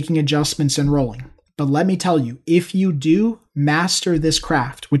at making adjustments and rolling. But let me tell you, if you do master this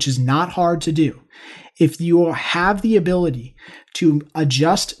craft, which is not hard to do, if you have the ability to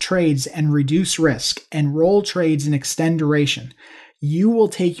adjust trades and reduce risk and roll trades and extend duration, you will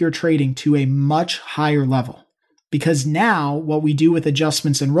take your trading to a much higher level. Because now what we do with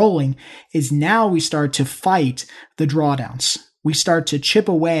adjustments and rolling is now we start to fight the drawdowns. We start to chip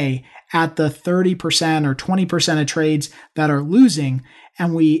away at the 30% or 20% of trades that are losing.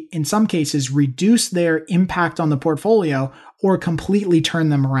 And we, in some cases, reduce their impact on the portfolio or completely turn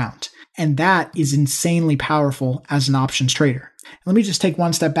them around. And that is insanely powerful as an options trader. Let me just take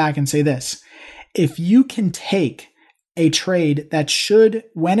one step back and say this. If you can take a trade that should,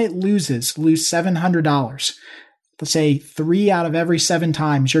 when it lose $700, let's say 3 out of every 7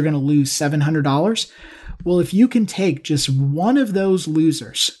 times you're going to lose $700. Well, if you can take just one of those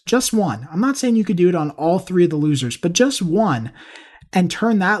losers, just one, I'm not saying you could do it on all 3 of the losers, but just one, and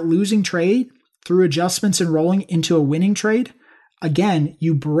turn that losing trade through adjustments and rolling into a winning trade, again,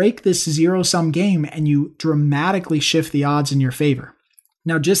 you break this zero-sum game and you dramatically shift the odds in your favor.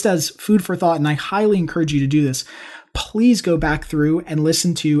 Now, just as food for thought, and I highly encourage you to do this, please go back through and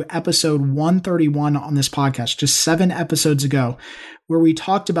listen to episode 131 on this podcast, just 7 episodes ago, where we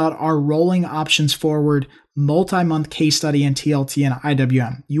talked about our rolling options forward multi-month case study in TLT and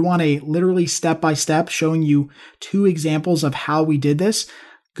IWM. You want a literally step-by-step showing you 2 examples of how we did this?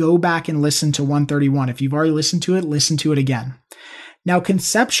 Go back and listen to 131. If you've already listened to it, listen to it again. Now,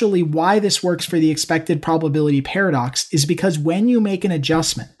 conceptually, why this works for the expected probability paradox is because when you make an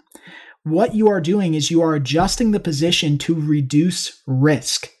adjustment, what you are doing is you are adjusting the position to reduce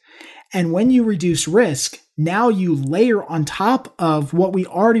risk. And when you reduce risk, now you layer on top of what we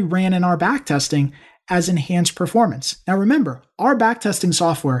already ran in our backtesting as enhanced performance. Now remember, our backtesting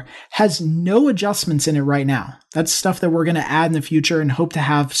software has no adjustments in it right now. That's stuff that we're going to add in the future and hope to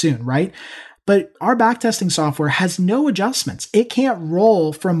have soon, right? But our backtesting software has no adjustments. It can't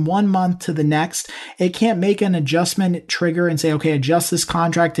roll from one month to the next. It can't make an adjustment trigger and say, okay, adjust this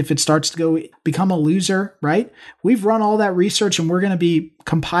contract if it starts to become a loser, right? We've run all that research and we're going to be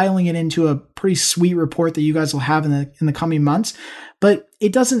compiling it into a pretty sweet report that you guys will have in the coming months. But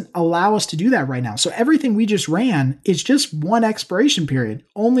it doesn't allow us to do that right now. So everything we just ran is just one expiration period,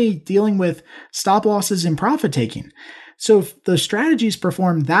 only dealing with stop losses and profit taking. So if the strategies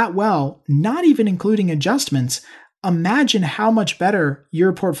perform that well, not even including adjustments, imagine how much better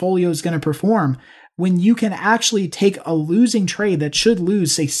your portfolio is going to perform when you can actually take a losing trade that should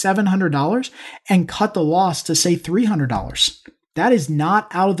lose, say, $700 and cut the loss to, say, $300. That is not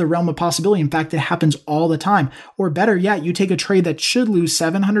out of the realm of possibility. In fact, it happens all the time. Or better yet, you take a trade that should lose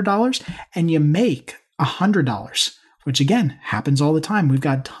 $700 and you make $100, which again happens all the time. We've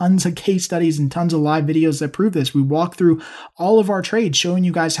got tons of case studies and tons of live videos that prove this. We walk through all of our trades showing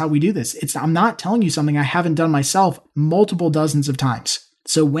you guys how we do this. I'm not telling you something I haven't done myself multiple dozens of times.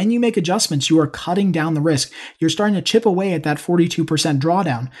 So when you make adjustments, you are cutting down the risk. You're starting to chip away at that 42%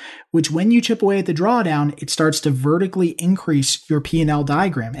 drawdown, which when you chip away at the drawdown, it starts to vertically increase your P&L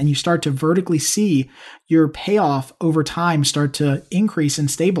diagram, and you start to vertically see your payoff over time start to increase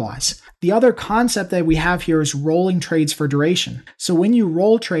and stabilize. The other concept that we have here is rolling trades for duration. So when you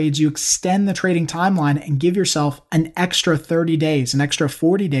roll trades, you extend the trading timeline and give yourself an extra 30 days, an extra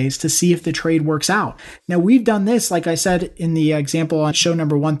 40 days to see if the trade works out. Now, we've done this, like I said in the example on show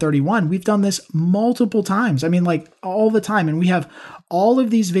number 131, we've done this multiple times. I mean, like all the time. And we have all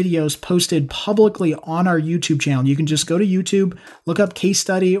of these videos posted publicly on our YouTube channel. You can just go to YouTube, look up case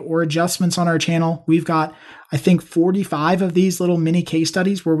study or adjustments on our channel. We've got, I think, 45 of these little mini case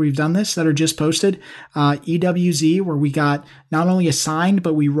studies where we've done this that are just posted. EWZ, where we got not only assigned,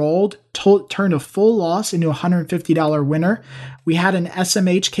 but we rolled, turned a full loss into a $150 winner. We had an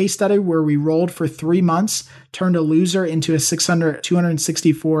SMH case study where we rolled for 3 months, turned a loser into a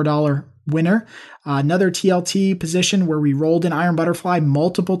 $264 winner. Another TLT position where we rolled an iron butterfly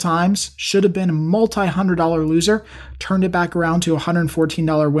multiple times, should have been a multi-$100 loser, turned it back around to a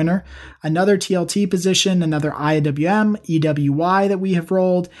 $114 winner. Another TLT position, another IWM, EWY that we have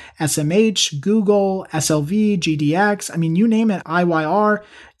rolled, SMH, Google, SLV, GDX, I mean, you name it, IYR,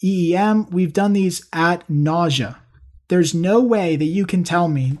 EEM, we've done these ad nausea. There's no way that you can tell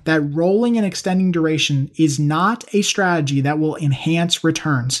me that rolling and extending duration is not a strategy that will enhance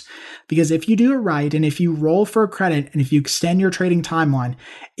returns. Because if you do it right, and if you roll for a credit, and if you extend your trading timeline,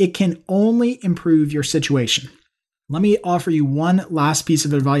 it can only improve your situation. Let me offer you one last piece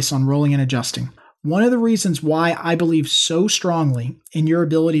of advice on rolling and adjusting. One of the reasons why I believe so strongly in your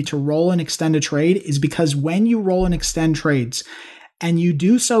ability to roll and extend a trade is because when you roll and extend trades, and you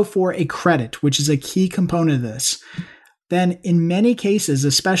do so for a credit, which is a key component of this, then in many cases,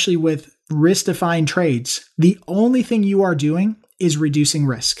 especially with risk-defined trades, the only thing you are doing is reducing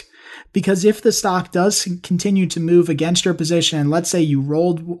risk. Because if the stock does continue to move against your position, and let's say you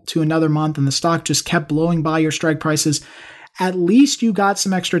rolled to another month and the stock just kept blowing by your strike prices, at least you got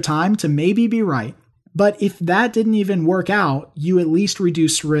some extra time to maybe be right. But if that didn't even work out, you at least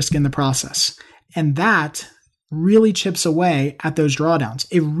reduced risk in the process. And that really chips away at those drawdowns.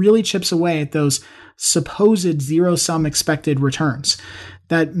 It really chips away at those supposed zero-sum expected returns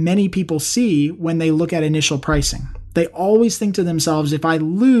that many people see when they look at initial pricing. They always think to themselves, if I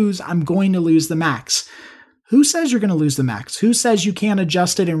lose, I'm going to lose the max. Who says you're going to lose the max? Who says you can't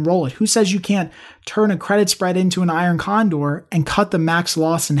adjust it and roll it? Who says you can't turn a credit spread into an iron condor and cut the max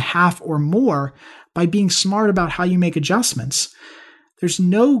loss in half or more by being smart about how you make adjustments? There's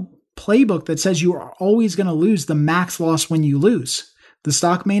no playbook that says you are always going to lose the max loss when you lose. The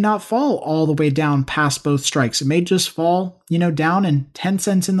stock may not fall all the way down past both strikes. It may just fall, down and 10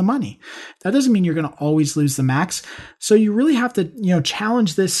 cents in the money. That doesn't mean you're going to always lose the max. So you really have to,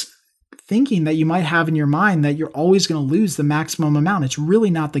 challenge this thinking that you might have in your mind that you're always going to lose the maximum amount. It's really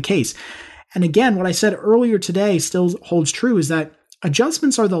not the case. And again, what I said earlier today still holds true, is that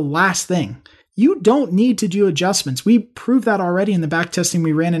adjustments are the last thing. You don't need to do adjustments. We proved that already in the back testing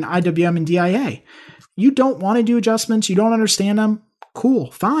we ran in IWM and DIA. You don't want to do adjustments. You don't understand them.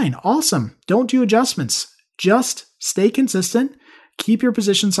 Cool, fine, awesome. Don't do adjustments. Just stay consistent, keep your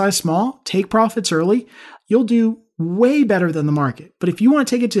position size small, take profits early. You'll do way better than the market. But if you want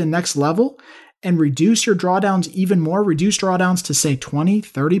to take it to the next level and reduce your drawdowns even more, reduce drawdowns to say 20,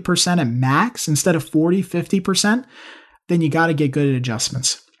 30% at max instead of 40, 50%, then you got to get good at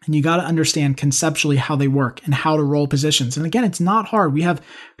adjustments. And you got to understand conceptually how they work and how to roll positions. And again, it's not hard. We have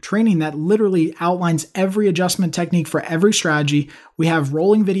training that literally outlines every adjustment technique for every strategy. We have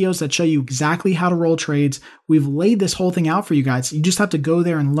rolling videos that show you exactly how to roll trades. We've laid this whole thing out for you guys. You just have to go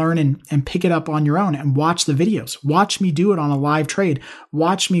there and learn and pick it up on your own and watch the videos. Watch me do it on a live trade.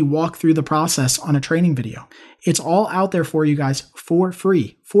 Watch me walk through the process on a training video. It's all out there for you guys for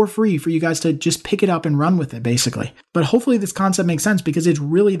free for you guys to just pick it up and run with it, basically. But hopefully this concept makes sense because it's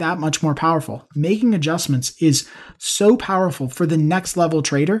really that much more powerful. Making adjustments is so powerful for the next level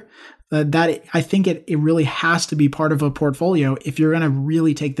trader that I think it really has to be part of a portfolio if you're going to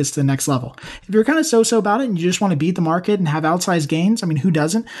really take this to the next level. If you're kind of so-so about it and you just want to beat the market and have outsized gains, I mean, who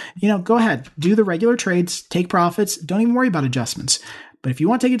doesn't? Go ahead, do the regular trades, take profits, don't even worry about adjustments. But if you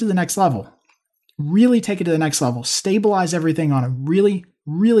want to take it to the next level, really take it to the next level, stabilize everything on a really,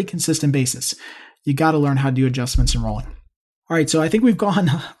 really consistent basis, you got to learn how to do adjustments and rolling. All right, so I think we've gone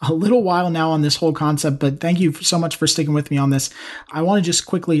a little while now on this whole concept, but thank you so much for sticking with me on this. I want to just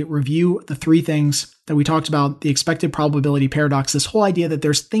quickly review the three things that we talked about: the expected probability paradox, this whole idea that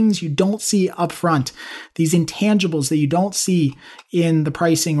there's things you don't see up front, these intangibles that you don't see in the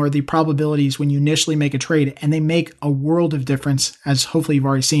pricing or the probabilities when you initially make a trade, and they make a world of difference, as hopefully you've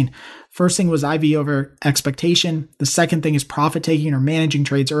already seen. First thing was IV over expectation. The second thing is profit taking or managing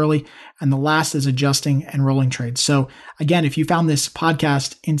trades early. And the last is adjusting and rolling trades. So again, if you found this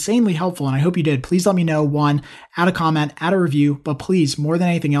podcast insanely helpful, and I hope you did, please let me know. One, add a comment, add a review, but please, more than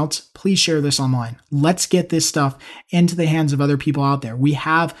anything else, please share this online. Let's get this stuff into the hands of other people out there. We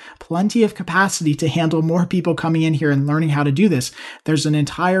have plenty of capacity to handle more people coming in here and learning how to do this. There's an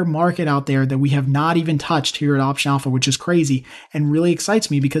entire market out there that we have not even touched here at Option Alpha, which is crazy and really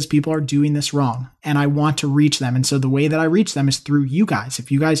excites me because people are doing this wrong and I want to reach them. And so the way that I reach them is through you guys.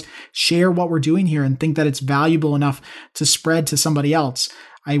 If you guys share what we're doing here and think that it's valuable enough to spread to somebody else,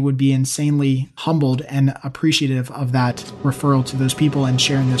 I would be insanely humbled and appreciative of that referral to those people and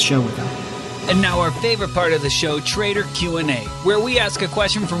sharing this show with them. And now our favorite part of the show, Trader Q&A, where we ask a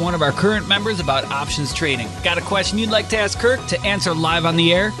question from one of our current members about options trading. Got a question you'd like to ask Kirk to answer live on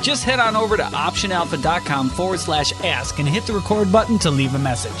the air? Just head on over to optionalpha.com/ask and hit the record button to leave a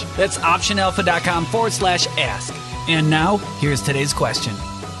message. That's optionalpha.com/ask. And now, here's today's question.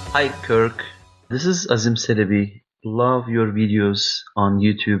 Hi Kirk, this is Azim Celebi. Love your videos on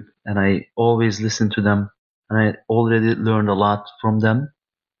YouTube and I always listen to them and I already learned a lot from them.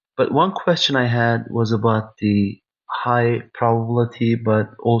 But one question I had was about the high probability, but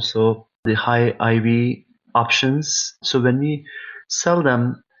also the high IV options. So when we sell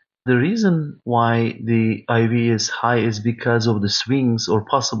them, the reason why the IV is high is because of the swings or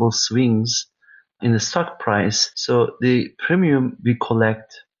possible swings in the stock price. So the premium we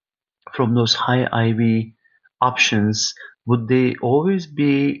collect from those high IV options, would they always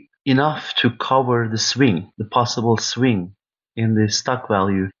be enough to cover the swing, the possible swing in the stock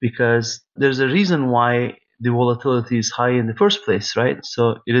value? Because there's a reason why the volatility is high in the first place, right?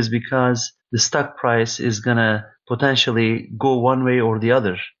 So it is because the stock price is gonna potentially go one way or the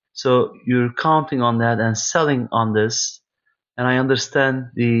other. So you're counting on that and selling on this. And I understand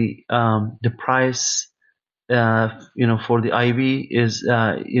the price, for the IV is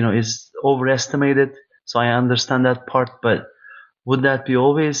overestimated. So I understand that part, but would that be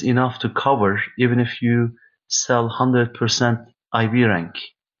always enough to cover even if you sell 100% IV rank?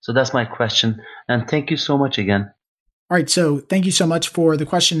 So that's my question. And thank you so much again. All right. So thank you so much for the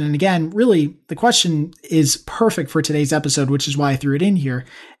question. And again, really, the question is perfect for today's episode, which is why I threw it in here.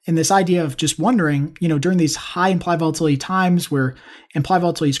 And this idea of just wondering, during these high implied volatility times where implied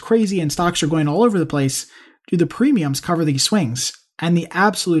volatility is crazy and stocks are going all over the place, do the premiums cover these swings? And the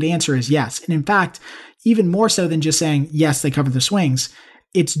absolute answer is yes. And in fact, even more so than just saying, yes, they cover the swings,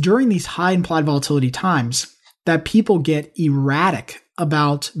 it's during these high implied volatility times that people get erratic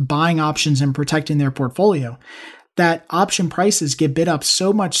about buying options and protecting their portfolio, that option prices get bid up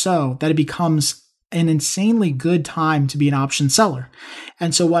so much so that it becomes an insanely good time to be an option seller.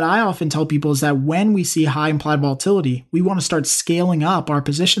 And so what I often tell people is that when we see high implied volatility, we want to start scaling up our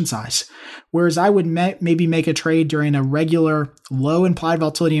position size. Whereas I would maybe make a trade during a regular low implied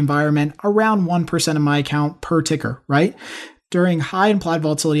volatility environment around 1% of my account per ticker, right? During high implied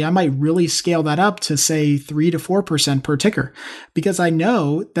volatility, I might really scale that up to say 3 to 4% per ticker because I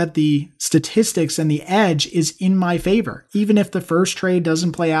know that the statistics and the edge is in my favor. Even if the first trade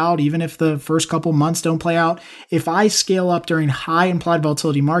doesn't play out, even if the first couple months don't play out, if I scale up during high implied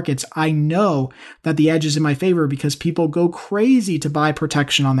volatility markets, I know that the edge is in my favor because people go crazy to buy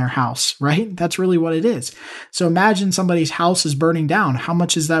protection on their house, right? That's really what it is. So imagine somebody's house is burning down. How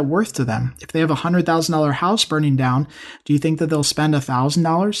much is that worth to them? If they have a $100,000 house burning down, do you think that they'll spend $1,000,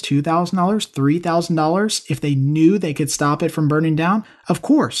 $2,000, $3,000 if they knew they could stop it from burning down? Of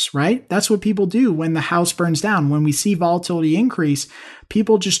course, right? That's what people do when the house burns down. When we see volatility increase,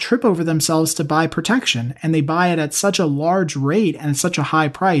 people just trip over themselves to buy protection, and they buy it at such a large rate and at such a high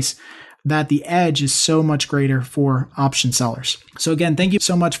price that the edge is so much greater for option sellers. So again, thank you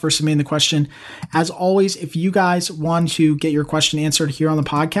so much for submitting the question. As always, if you guys want to get your question answered here on the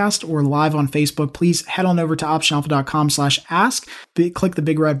podcast or live on Facebook, please head on over to optionalpha.com/ask, click the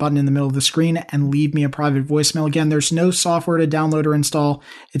big red button in the middle of the screen and leave me a private voicemail. Again, there's no software to download or install.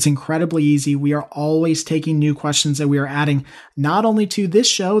 It's incredibly easy. We are always taking new questions that we are adding not only to this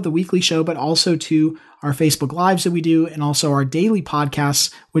show, the weekly show, but also to our Facebook Lives that we do, and also our daily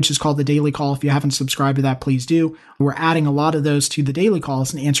podcasts, which is called the Daily Call. If you haven't subscribed to that, please do. We're adding a lot of those to the daily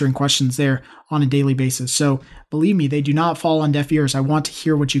calls and answering questions there on a daily basis. So believe me, they do not fall on deaf ears. I want to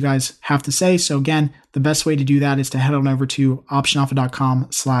hear what you guys have to say. So again, the best way to do that is to head on over to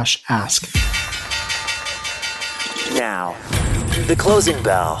optionalpha.com/ask. Now, the closing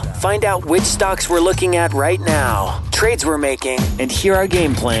bell. Find out which stocks we're looking at right now, trades we're making, and hear our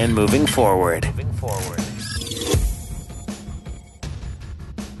game plan moving forward.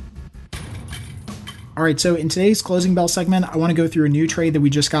 All right, so in today's closing bell segment, I want to go through a new trade that we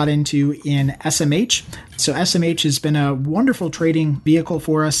just got into in SMH. So SMH has been a wonderful trading vehicle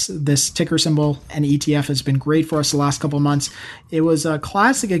for us. This ticker symbol and ETF has been great for us the last couple of months. It was a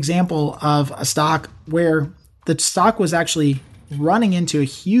classic example of a stock where the stock was actually running into a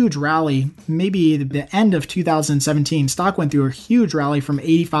huge rally, maybe the end of 2017. Stock went through a huge rally from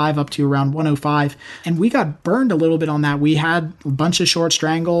 85 up to around 105. And we got burned a little bit on that. We had a bunch of short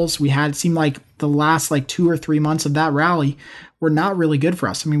strangles. It seemed like the last 2 or 3 months of that rally were not really good for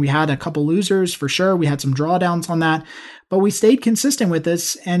us. I mean, we had a couple losers for sure. We had some drawdowns on that, but we stayed consistent with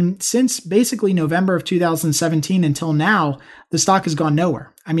this. And since basically November of 2017 until now, the stock has gone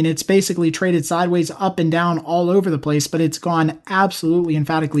nowhere. I mean, it's basically traded sideways, up and down all over the place, but it's gone absolutely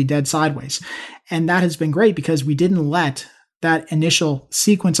emphatically dead sideways. And that has been great because we didn't let that initial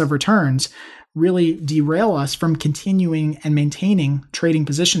sequence of returns really derail us from continuing and maintaining trading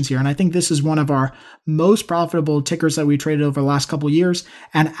positions here. And I think this is one of our most profitable tickers that we traded over the last couple of years,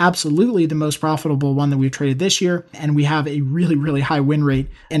 and absolutely the most profitable one that we've traded this year. And we have a really, really high win rate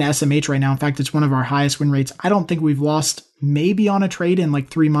in SMH right now. In fact, it's one of our highest win rates. I don't think we've lost maybe on a trade in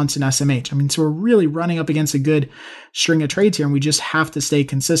 3 months in SMH. I mean, so we're really running up against a good string of trades here, and we just have to stay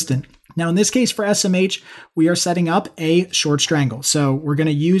consistent. Now, in this case for SMH, we are setting up a short strangle. So we're going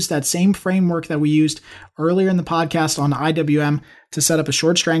to use that same framework that we used earlier in the podcast on IWM to set up a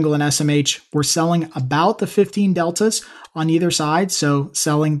short strangle in SMH. We're selling about the 15 deltas on either side. So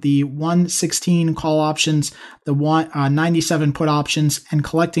selling the 116 call options, the 97 put options, and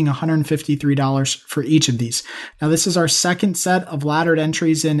collecting $153 for each of these. Now, this is our second set of laddered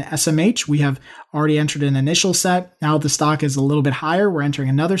entries in SMH. We have already entered an initial set. Now the stock is a little bit higher. We're entering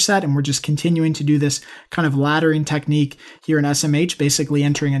another set, and we're just continuing to do this kind of laddering technique here in SMH, basically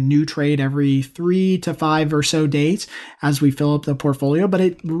entering a new trade every 3 to 5 or so days as we fill up the portfolio. But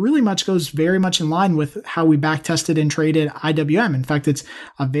it really much goes very much in line with how we back tested and traded IWM. In fact, it's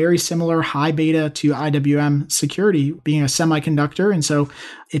a very similar high beta to IWM security, being a semiconductor. And so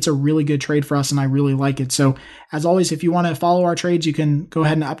it's a really good trade for us, and I really like it. So as always, if you want to follow our trades, you can go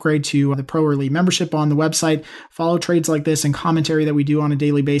ahead and upgrade to the Pro or Elite membership on the website. Follow trades like this and commentary that we do on a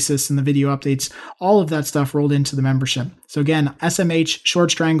daily basis and the video updates, all of that stuff rolled into the membership. So again, SMH,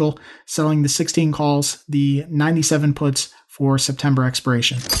 short strangle, selling the 16 calls, the 97 puts for September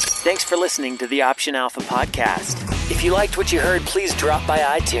expiration. Thanks for listening to the Option Alpha podcast. If you liked what you heard, please drop by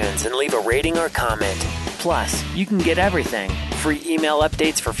iTunes and leave a rating or comment. Plus, you can get everything: free email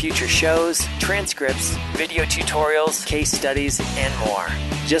updates for future shows, transcripts, video tutorials, case studies, and more.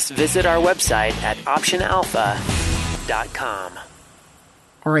 Just visit our website at optionalpha.com.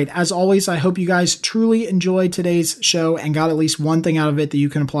 All right, as always, I hope you guys truly enjoyed today's show and got at least one thing out of it that you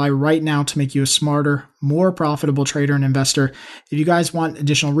can apply right now to make you a smarter, more profitable trader and investor. If you guys want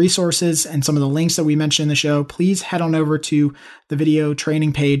additional resources and some of the links that we mentioned in the show, please head on over to the video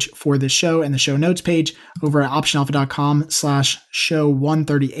training page for this show and the show notes page over at optionalpha.com/show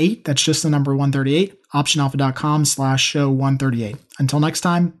 138. That's just the number 138, optionalpha.com/show 138. Until next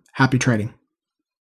time, happy trading.